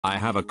I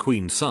have a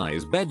queen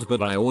size bed,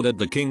 but I ordered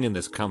the king in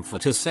this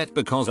comforter set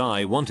because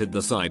I wanted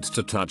the sides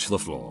to touch the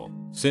floor.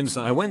 Since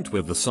I went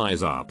with the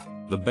size up,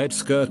 the bed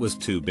skirt was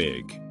too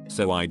big,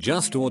 so I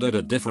just ordered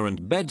a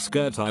different bed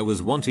skirt. I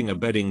was wanting a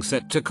bedding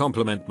set to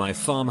complement my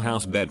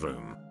farmhouse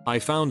bedroom. I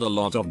found a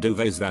lot of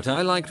duvets that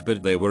I liked,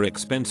 but they were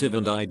expensive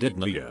and I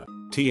didn't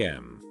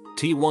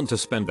want to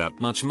spend that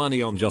much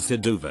money on just a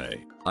duvet.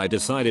 I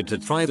decided to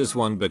try this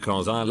one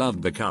because I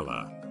loved the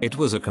color. It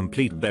was a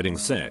complete bedding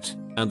set,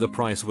 and the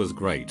price was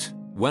great.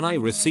 When I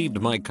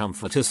received my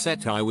comforter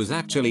set, I was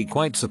actually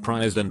quite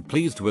surprised and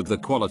pleased with the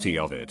quality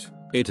of it.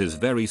 It is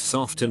very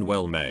soft and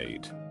well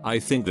made. I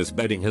think this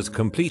bedding has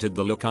completed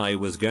the look I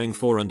was going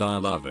for and I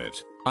love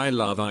it. I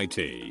love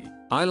it.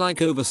 I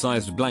like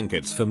oversized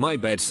blankets for my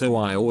bed, so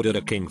I ordered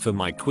a king for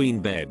my queen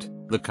bed.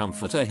 The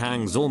comforter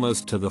hangs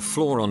almost to the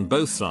floor on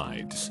both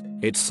sides.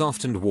 It's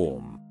soft and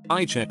warm.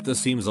 I checked the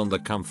seams on the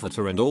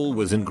comforter and all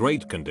was in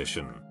great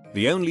condition.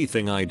 The only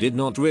thing I did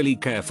not really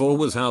care for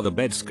was how the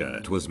bed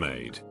skirt was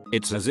made.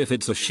 It's as if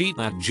it's a sheet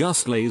that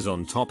just lays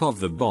on top of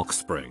the box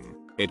spring.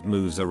 It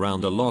moves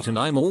around a lot and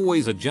I'm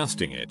always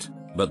adjusting it,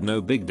 but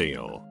no big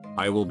deal.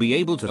 I will be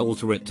able to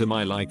alter it to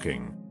my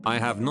liking. I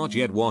have not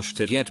yet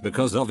washed it yet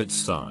because of its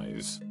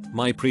size.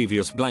 My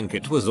previous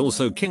blanket was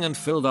also king and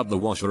filled up the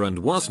washer and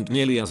wasn't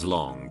nearly as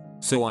long,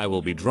 so I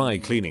will be dry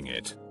cleaning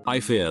it. I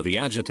fear the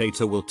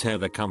agitator will tear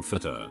the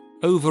comforter.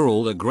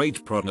 Overall, a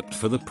great product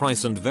for the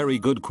price and very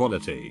good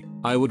quality.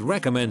 I would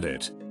recommend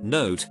it.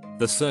 Note,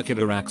 the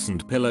circular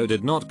accent pillow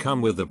did not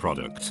come with the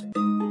product.